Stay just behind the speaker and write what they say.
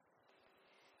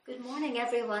Good morning,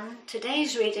 everyone.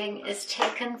 Today's reading is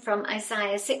taken from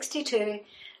Isaiah 62,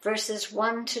 verses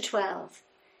 1 to 12.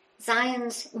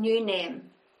 Zion's new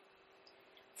name.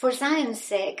 For Zion's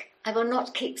sake, I will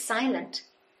not keep silent.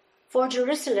 For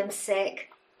Jerusalem's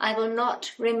sake, I will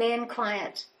not remain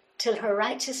quiet till her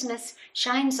righteousness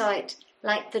shines out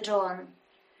like the dawn,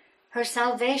 her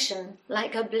salvation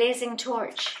like a blazing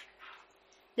torch.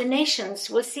 The nations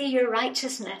will see your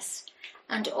righteousness,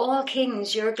 and all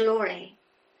kings your glory.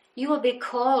 You will be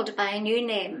called by a new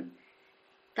name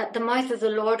that the mouth of the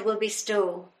Lord will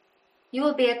bestow. You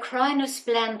will be a crown of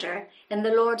splendor in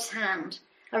the Lord's hand,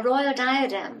 a royal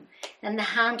diadem in the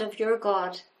hand of your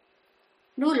God.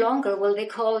 No longer will they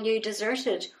call you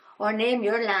deserted or name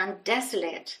your land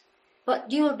desolate,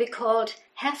 but you will be called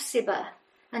Hephzibah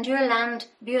and your land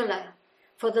Beulah,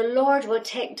 for the Lord will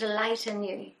take delight in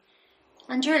you,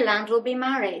 and your land will be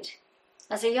married.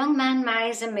 As a young man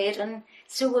marries a maiden,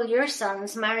 so will your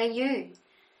sons marry you.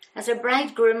 As a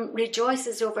bridegroom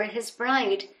rejoices over his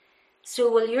bride,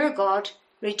 so will your God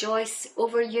rejoice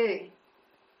over you.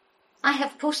 I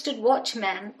have posted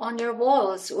watchmen on your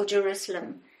walls, O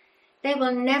Jerusalem. They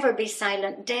will never be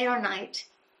silent day or night.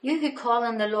 You who call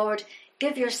on the Lord,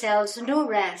 give yourselves no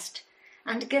rest,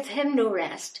 and give him no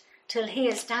rest, till he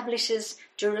establishes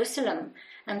Jerusalem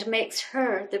and makes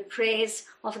her the praise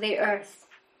of the earth.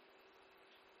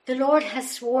 The Lord has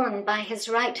sworn by his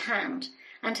right hand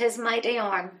and his mighty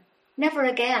arm, never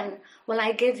again will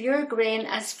I give your grain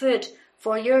as food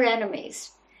for your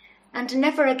enemies, and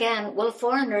never again will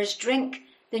foreigners drink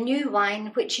the new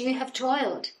wine which you have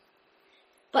toiled.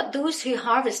 But those who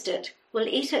harvest it will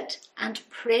eat it and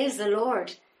praise the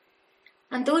Lord,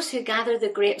 and those who gather the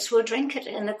grapes will drink it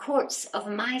in the courts of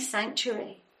my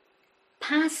sanctuary.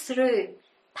 Pass through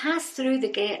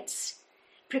the gates,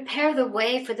 prepare the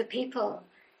way for the people.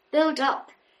 Build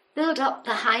up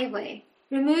the highway,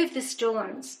 remove the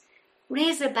stones,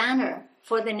 raise a banner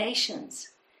for the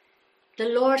nations. The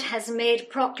Lord has made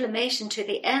proclamation to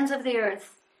the ends of the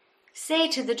earth. Say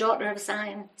to the daughter of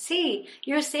Zion, see,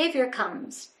 your Saviour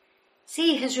comes.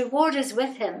 See, his reward is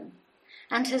with him,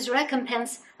 and his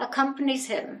recompense accompanies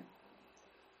him.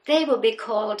 They will be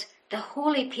called the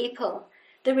holy people,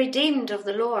 the redeemed of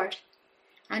the Lord,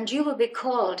 and you will be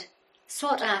called,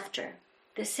 sought after,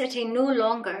 the city no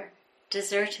longer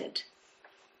deserted.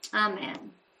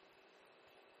 Amen.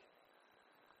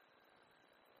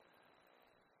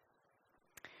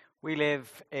 We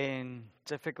live in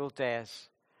difficult days.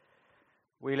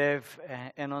 We live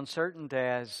in uncertain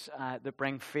days that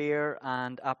bring fear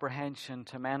and apprehension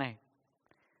to many.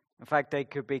 In fact, they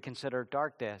could be considered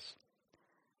dark days.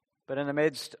 But in the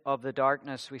midst of the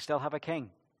darkness, we still have a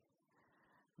king.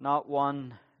 Not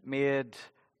one made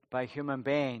by human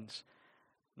beings,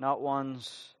 not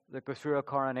ones that go through a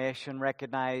coronation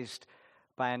recognized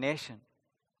by a nation,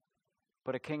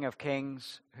 but a King of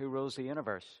Kings who rules the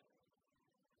universe.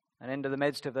 And into the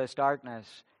midst of this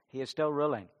darkness, he is still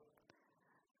ruling,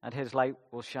 and his light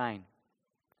will shine,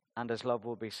 and his love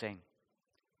will be seen.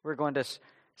 We're going to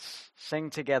sing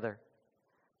together,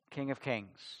 King of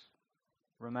Kings,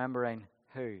 remembering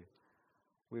who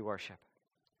we worship.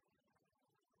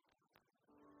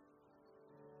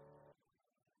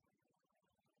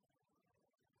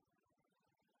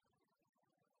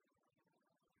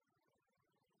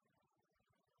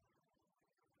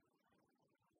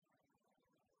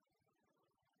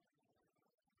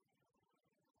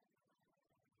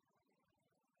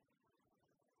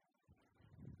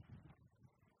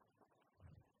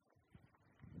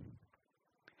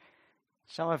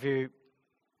 Some of you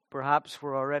perhaps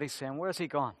were already saying, where's he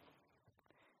gone?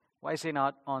 Why is he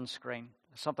not on screen?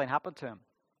 Has something happened to him?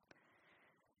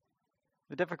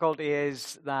 The difficulty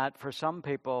is that for some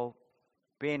people,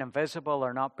 being invisible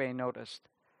or not being noticed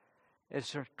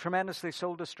is tremendously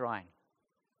soul-destroying.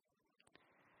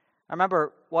 I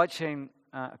remember watching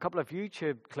a couple of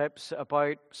YouTube clips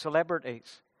about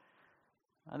celebrities.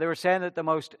 And they were saying that the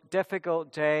most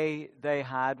difficult day they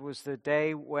had was the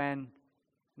day when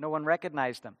no one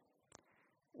recognized them,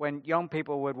 when young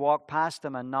people would walk past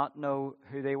them and not know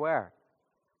who they were.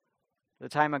 The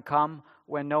time had come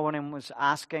when no one was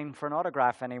asking for an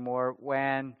autograph anymore,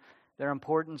 when their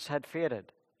importance had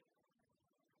faded.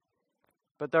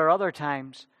 But there are other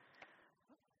times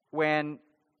when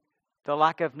the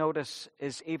lack of notice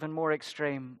is even more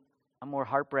extreme and more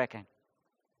heartbreaking.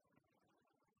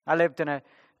 I lived in a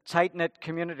tight-knit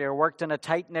community, or worked in a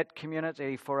tight-knit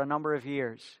community for a number of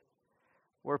years,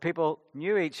 where people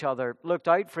knew each other, looked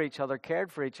out for each other,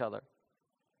 cared for each other.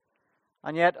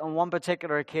 And yet, on one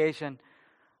particular occasion,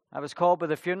 I was called by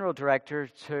the funeral director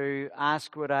to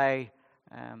ask would I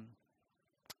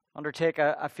undertake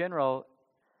a funeral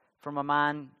from a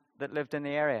man that lived in the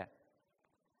area.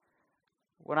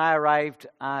 When I arrived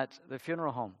at the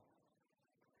funeral home,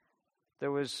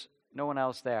 there was no one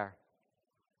else there.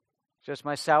 Just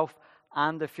myself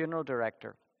and the funeral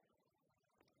director.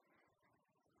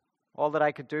 All that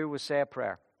I could do was say a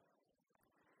prayer.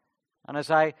 And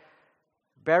as I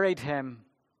buried him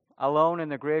alone in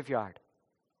the graveyard,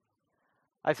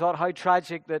 I thought how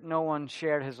tragic that no one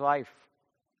shared his life.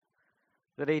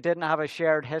 That he didn't have a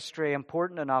shared history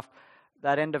important enough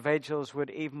that individuals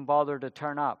would even bother to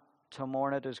turn up to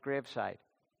mourn at his graveside.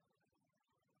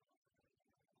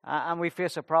 And we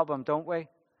face a problem, don't we?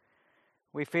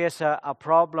 We face a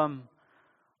problem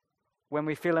when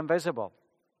we feel invisible.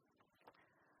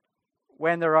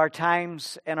 When there are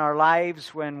times in our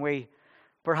lives when we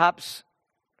perhaps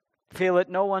feel that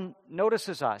no one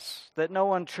notices us, that no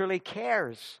one truly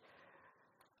cares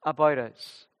about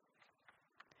us.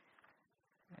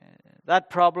 That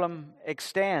problem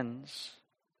extends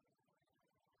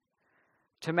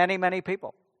to many, many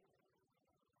people.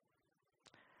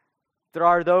 There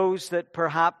are those that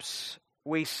perhaps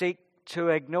we seek to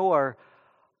ignore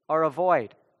or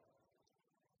avoid.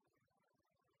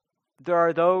 There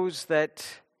are those that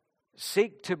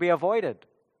seek to be avoided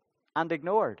and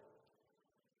ignored.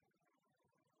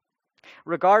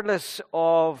 Regardless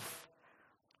of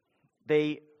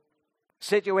the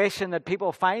situation that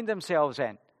people find themselves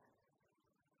in,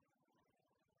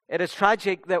 it is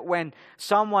tragic that when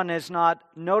someone is not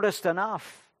noticed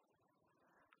enough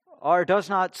or does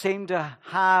not seem to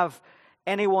have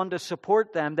anyone to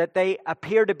support them, that they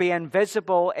appear to be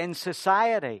invisible in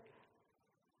society.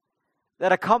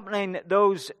 That accompanying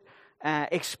those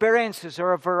experiences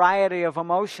are a variety of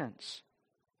emotions.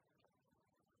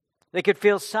 They could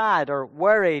feel sad or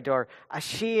worried or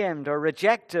ashamed or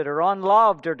rejected or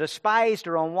unloved or despised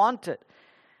or unwanted.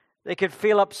 They could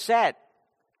feel upset,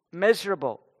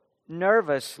 miserable,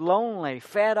 nervous, lonely,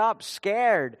 fed up,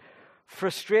 scared,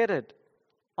 frustrated,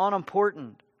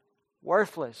 unimportant,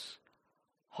 worthless,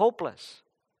 hopeless.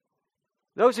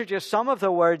 Those are just some of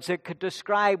the words that could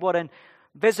describe what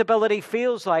invisibility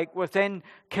feels like within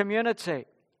community.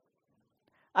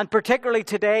 And particularly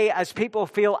today, as people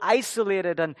feel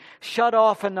isolated and shut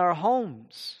off in their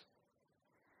homes,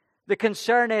 the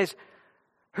concern is,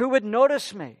 who would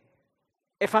notice me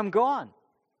if I'm gone?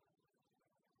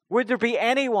 Would there be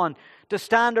anyone to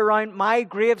stand around my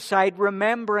graveside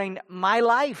remembering my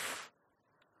life?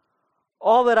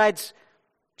 All that I'd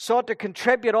sought to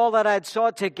contribute, all that I'd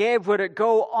sought to give, would it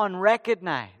go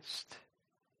unrecognized?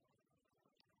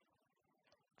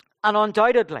 And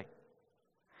undoubtedly,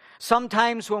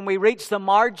 sometimes when we reach the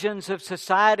margins of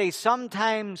society,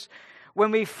 sometimes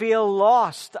when we feel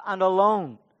lost and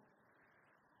alone,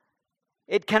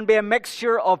 it can be a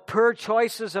mixture of poor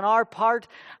choices on our part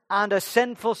and a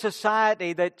sinful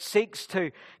society that seeks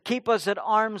to keep us at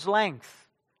arm's length.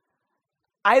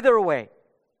 Either way,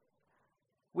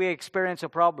 we experience a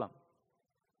problem.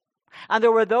 And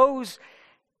there were those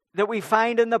that we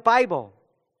find in the Bible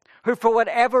who, for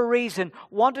whatever reason,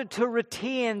 wanted to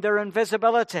retain their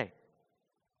invisibility.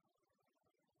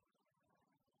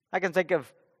 I can think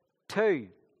of two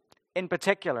in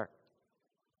particular.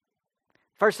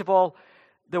 First of all,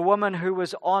 the woman who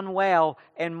was unwell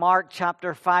in Mark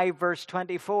chapter 5, verse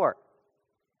 24.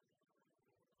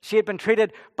 She had been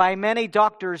treated by many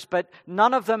doctors, but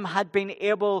none of them had been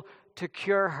able to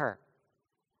cure her.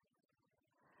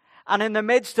 And in the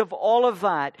midst of all of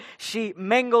that, she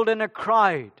mingled in a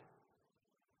crowd,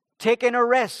 taking a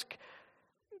risk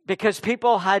because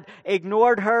people had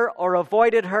ignored her or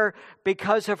avoided her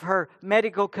because of her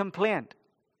medical complaint.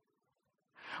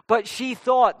 But she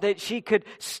thought that she could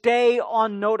stay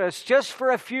unnoticed just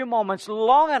for a few moments,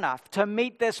 long enough to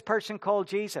meet this person called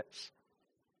Jesus.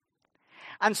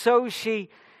 And so she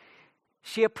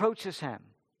approaches him.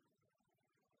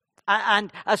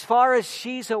 And as far as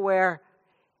she's aware,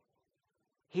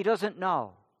 he doesn't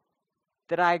know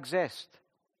that I exist.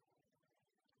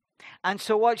 And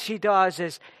so what she does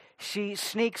is she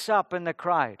sneaks up in the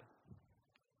crowd.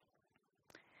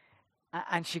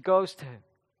 And she goes to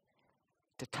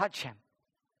touch him.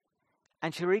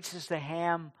 And she reaches the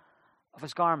hem of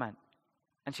his garment.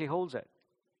 And she holds it.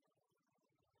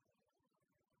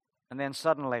 And then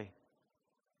suddenly,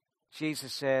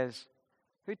 Jesus says,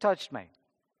 "Who touched me?"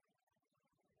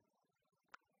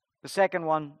 The second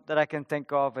one that I can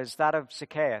think of is that of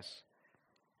Zacchaeus.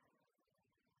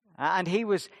 And he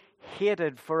was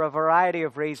hated for a variety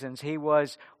of reasons. He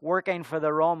was working for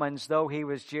the Romans, though he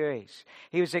was Jewish.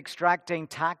 He was extracting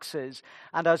taxes,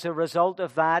 and as a result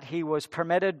of that, he was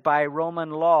permitted by Roman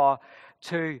law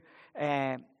to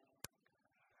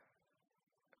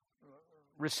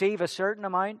receive a certain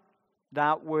amount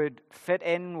that would fit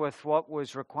in with what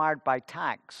was required by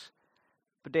tax,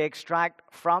 but to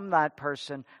extract from that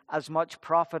person as much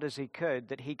profit as he could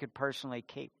that he could personally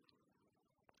keep.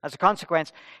 As a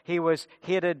consequence, he was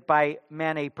hated by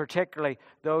many, particularly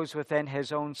those within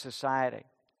his own society.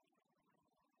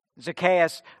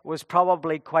 Zacchaeus was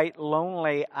probably quite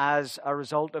lonely as a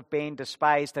result of being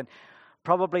despised and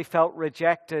probably felt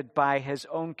rejected by his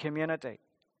own community.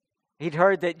 He'd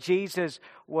heard that Jesus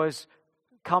was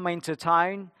coming to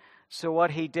town, so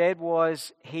what he did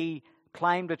was he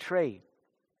climbed a tree,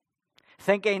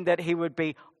 thinking that he would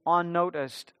be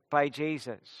unnoticed by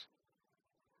Jesus.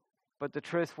 But the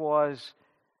truth was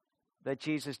that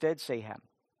Jesus did see him.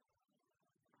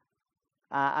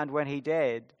 And when he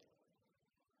did,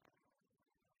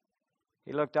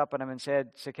 he looked up at him and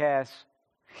said, "Zacchaeus,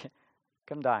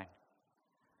 come down.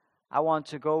 I want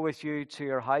to go with you to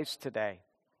your house today.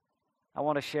 I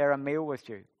want to share a meal with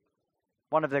you."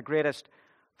 One of the greatest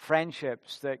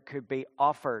friendships that could be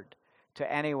offered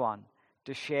to anyone,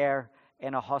 to share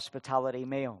in a hospitality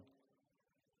meal.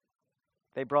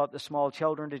 They brought the small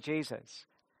children to Jesus,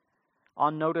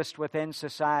 unnoticed within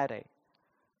society,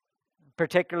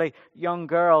 particularly young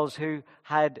girls who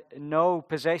had no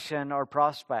position or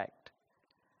prospect,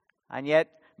 and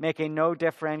yet making no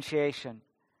differentiation.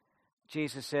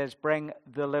 Jesus says, "Bring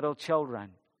the little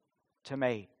children to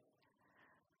me,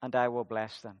 and I will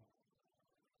bless them."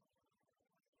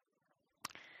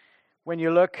 When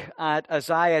you look at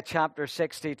Isaiah chapter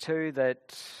 62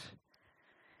 that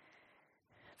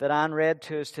Anne read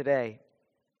to us today,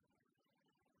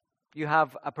 you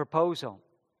have a proposal.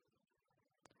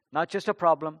 Not just a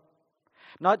problem,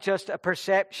 not just a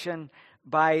perception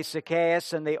by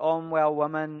Zacchaeus and the unwell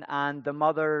woman and the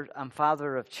mother and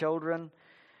father of children,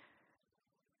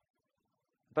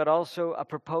 but also a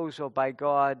proposal by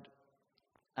God,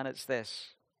 and it's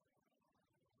this: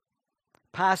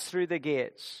 pass through the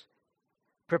gates,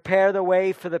 prepare the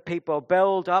way for the people,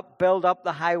 build up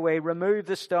the highway, remove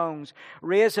the stones,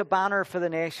 raise a banner for the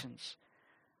nations.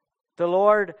 The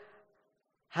Lord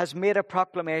has made a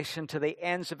proclamation to the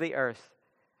ends of the earth.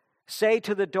 Say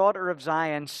to the daughter of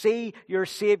Zion, see, your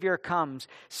Savior comes.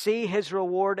 See, his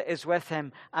reward is with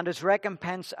him, and his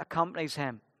recompense accompanies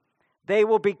him. They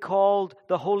will be called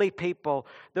the holy people,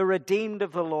 the redeemed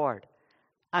of the Lord.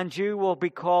 And you will be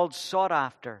called sought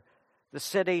after, the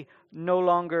city no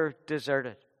longer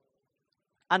deserted.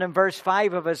 And in verse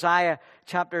 5 of Isaiah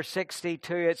chapter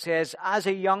 62, it says, as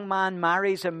a young man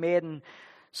marries a maiden,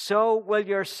 so will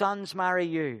your sons marry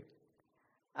you.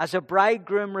 As a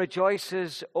bridegroom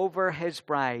rejoices over his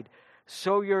bride,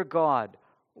 so your God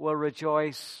will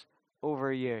rejoice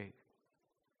over you.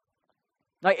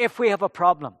 Now, if we have a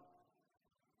problem,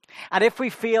 and if we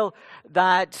feel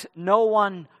that no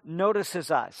one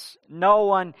notices us, no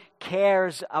one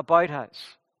cares about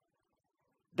us,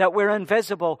 that we're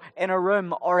invisible in a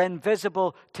room or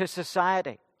invisible to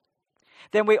society,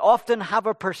 then we often have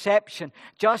a perception,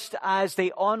 just as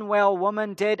the unwell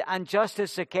woman did, and just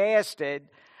as Zacchaeus did,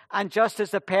 and just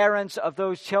as the parents of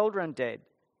those children did,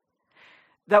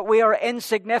 that we are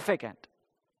insignificant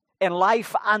in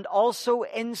life and also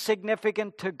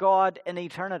insignificant to God in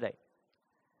eternity.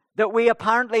 That we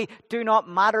apparently do not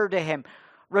matter to Him,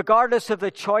 regardless of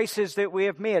the choices that we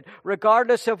have made,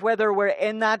 regardless of whether we're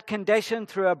in that condition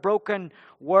through a broken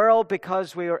world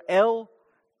because we are ill,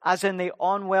 as in the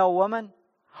unwell woman,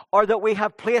 or that we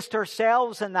have placed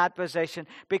ourselves in that position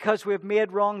because we've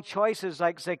made wrong choices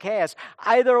like Zacchaeus.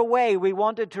 Either way, we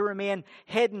wanted to remain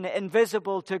hidden,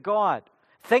 invisible to God,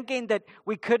 thinking that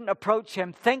we couldn't approach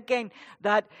Him, thinking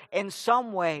that in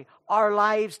some way our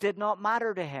lives did not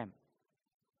matter to Him.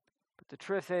 But the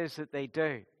truth is that they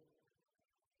do.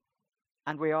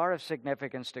 And we are of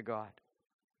significance to God.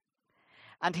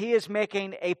 And He is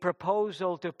making a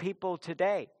proposal to people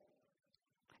today,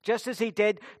 just as He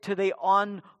did to the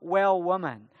unwell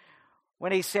woman,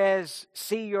 when He says,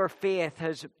 see, your faith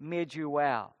has made you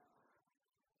well.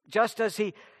 Just as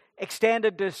He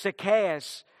extended to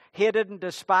Zacchaeus, hated and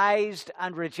despised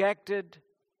and rejected,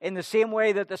 in the same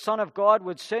way that the Son of God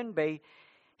would soon be,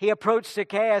 He approached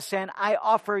Zacchaeus saying, I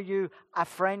offer you a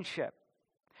friendship.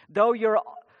 Though you're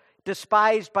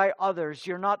despised by others,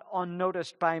 you're not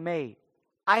unnoticed by me.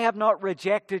 I have not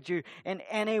rejected you in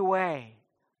any way,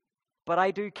 but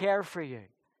I do care for you.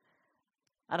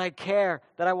 And I care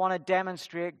that I want to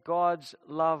demonstrate God's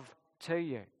love to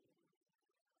you.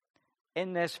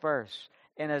 In this verse,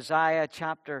 in Isaiah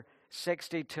chapter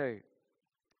 62,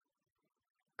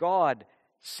 God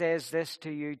says this to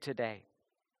you today.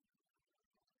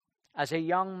 As a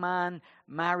young man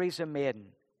marries a maiden,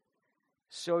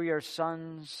 so your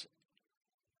sons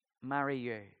marry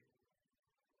you.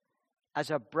 As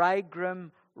a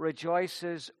bridegroom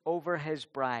rejoices over his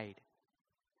bride,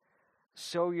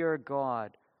 so your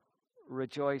God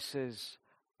rejoices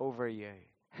over you.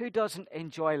 Who doesn't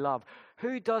enjoy love?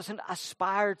 Who doesn't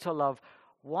aspire to love,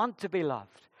 want to be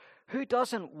loved? Who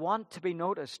doesn't want to be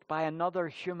noticed by another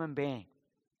human being?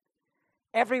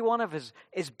 Every one of us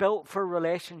is built for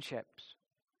relationships.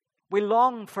 We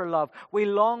long for love. We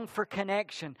long for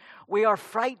connection. We are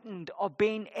frightened of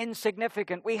being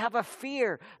insignificant. We have a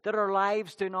fear that our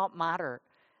lives do not matter,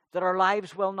 that our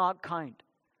lives will not count.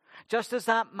 Just as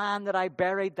that man that I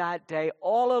buried that day,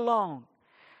 all alone.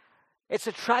 It's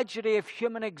a tragedy of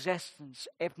human existence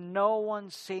if no one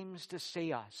seems to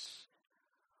see us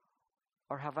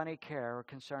or have any care or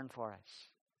concern for us.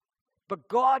 But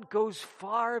God goes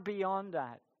far beyond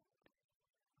that.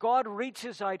 God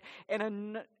reaches out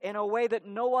in a way that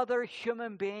no other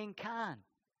human being can.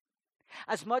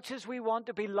 As much as we want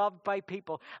to be loved by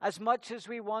people, as much as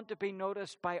we want to be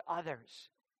noticed by others,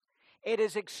 it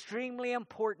is extremely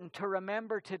important to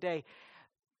remember today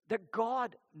that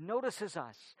God notices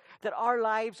us, that our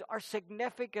lives are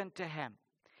significant to Him.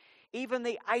 Even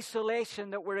the isolation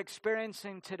that we're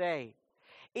experiencing today,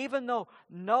 even though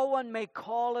no one may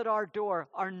call at our door,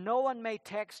 or no one may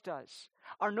text us,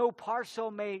 or no parcel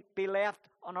may be left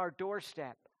on our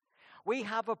doorstep, we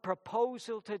have a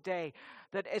proposal today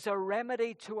that is a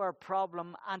remedy to our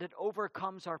problem, and it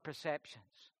overcomes our perceptions.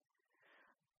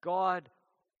 God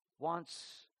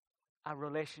wants a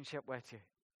relationship with you.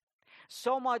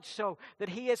 So much so that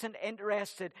He isn't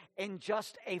interested in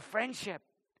just a friendship.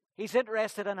 He's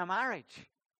interested in a marriage.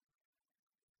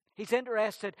 He's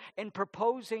interested in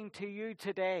proposing to you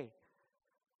today.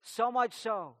 So much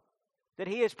so that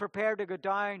He is prepared to go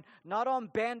down, not on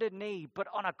bended knee, but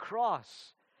on a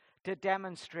cross to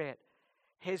demonstrate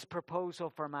His proposal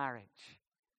for marriage.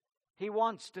 He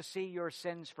wants to see your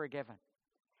sins forgiven.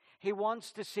 He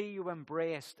wants to see you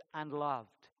embraced and loved.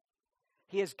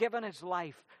 He has given His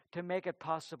life to make it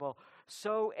possible.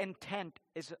 So intent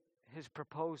is His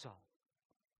proposal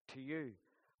to you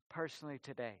personally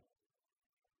today.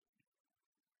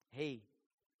 He,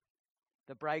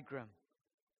 the bridegroom,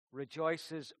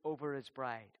 rejoices over his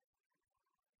bride,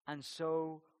 and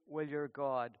so will your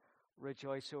God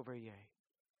rejoice over you.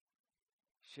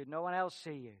 Should no one else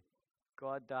see you,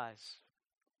 God does.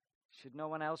 Should no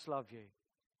one else love you,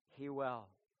 He will.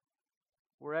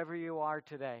 Wherever you are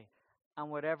today, and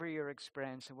whatever you're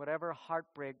experiencing, whatever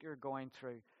heartbreak you're going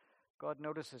through, God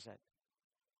notices it.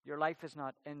 Your life is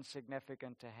not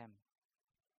insignificant to Him.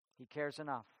 He cares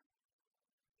enough.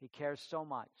 He cares so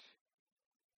much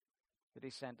that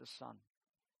He sent His Son.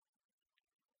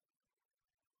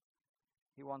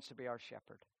 He wants to be our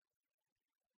shepherd,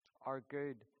 our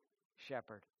good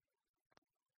shepherd.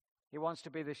 He wants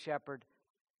to be the shepherd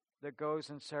that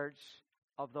goes in search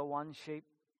of the one sheep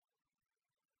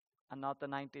and not the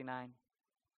 99.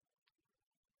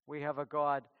 We have a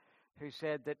God who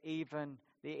said that even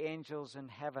the angels in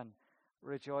heaven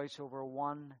rejoice over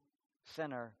one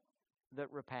sinner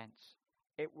that repents.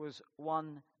 It was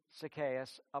one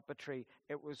Zacchaeus up a tree.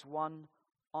 It was one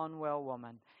unwell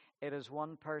woman. It is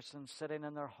one person sitting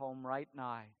in their home right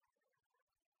now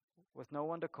with no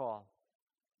one to call,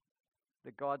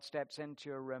 that God steps into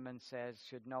your room and says,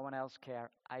 should no one else care,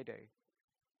 I do.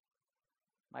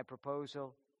 My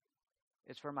proposal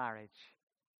is for marriage.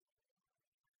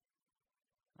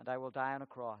 And I will die on a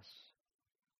cross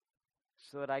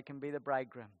so that I can be the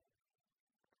bridegroom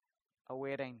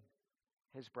awaiting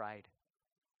his bride.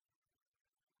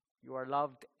 You are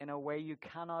loved in a way you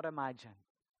cannot imagine,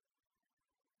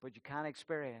 but you can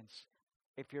experience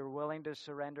if you're willing to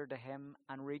surrender to him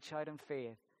and reach out in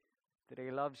faith that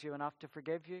he loves you enough to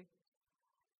forgive you,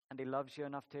 and he loves you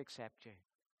enough to accept you,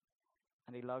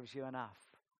 and he loves you enough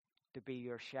to be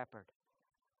your shepherd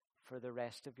for the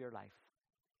rest of your life.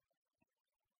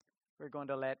 We're going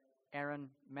to let Aaron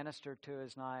minister to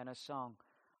us now in a song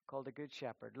called The Good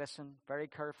Shepherd. Listen very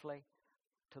carefully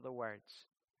to the words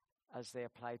as they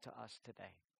apply to us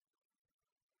today.